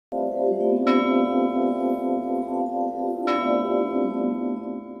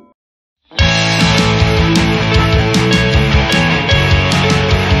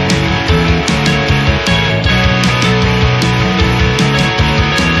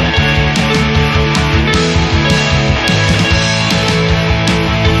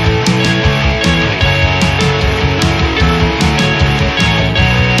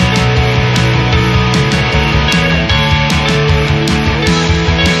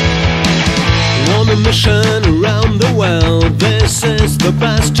a mission around the world. This is the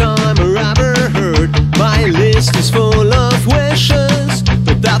best time I've ever heard. My list is full of wishes,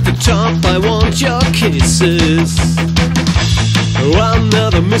 but at the top I want your kisses. Under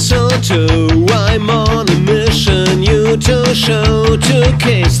the mistletoe, I'm on a mission, you to show, to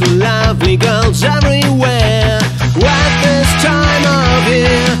kiss the lovely girls everywhere. At this time of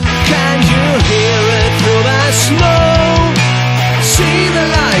year, can you hear it through the snow? See the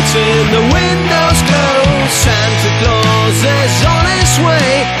lights in the windows glow. Santa Claus is on his way,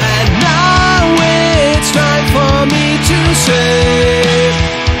 and now it's time for me to say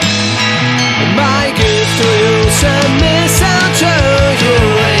my gift to you, some mistletoe. You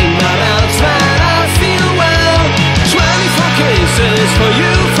ring my bells when I feel well. 24 kisses for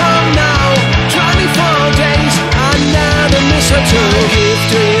you from now, 24 days under the mistletoe. Gift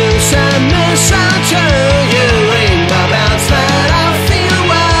to you, some mistletoe. You ring my bells when I feel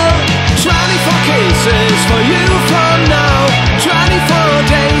well. 24 kisses for you from now, 24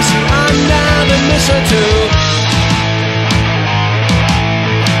 days under the mistletoe.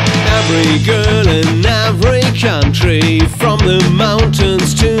 Every girl in every country, from the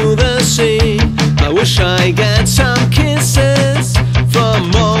mountains to the sea, I wish I get some kisses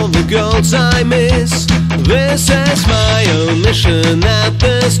from all the girls I miss. This is my own mission at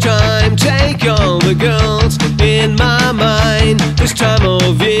this time. Take all the girls in my mind. This time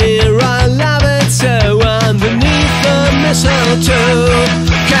of year I love it so. Underneath the mistletoe,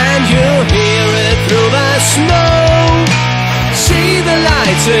 can you hear it through the snow? See the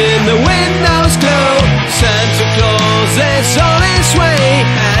lights in the windows glow. Santa Claus is on his way,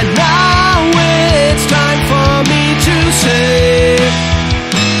 and now it's time for me to say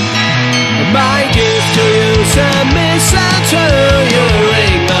my gift to you, some mistletoe. You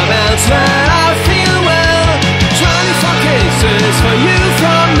ring my bells when I feel well. 24 kisses for you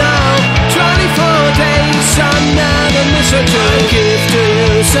from now, 24 days under the mistletoe. Gift to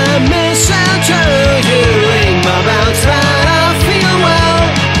you, some mistletoe. You ring my bells when I feel well.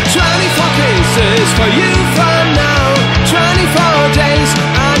 24 kisses for you from now, 24 days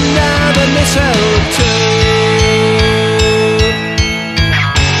under the mistletoe.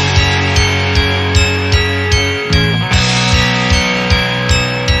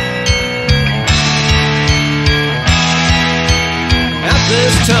 At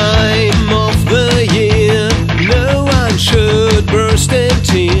this time of the year, no one should burst in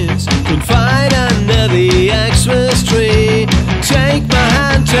tears. Confide under the Xmas tree. Take my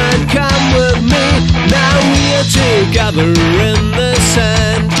hand and come with me. Now we are together in the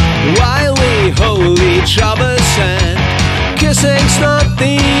sand, while we hold each other's hand. Kissing's not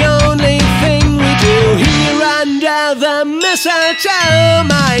the only thing we do here under the mistletoe.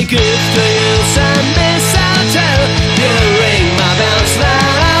 My gift to you, some mistletoe. You ring my bells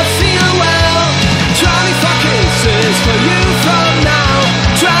when I feel well. 24 kisses for you from now,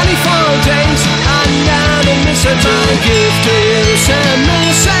 24 days under the mistletoe. Gift to you, some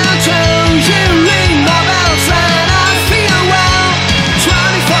mistletoe. You ring my bells when I feel well.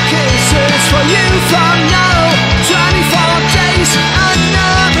 24 kisses for you from now, 24 days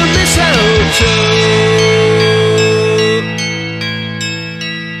under the mistletoe.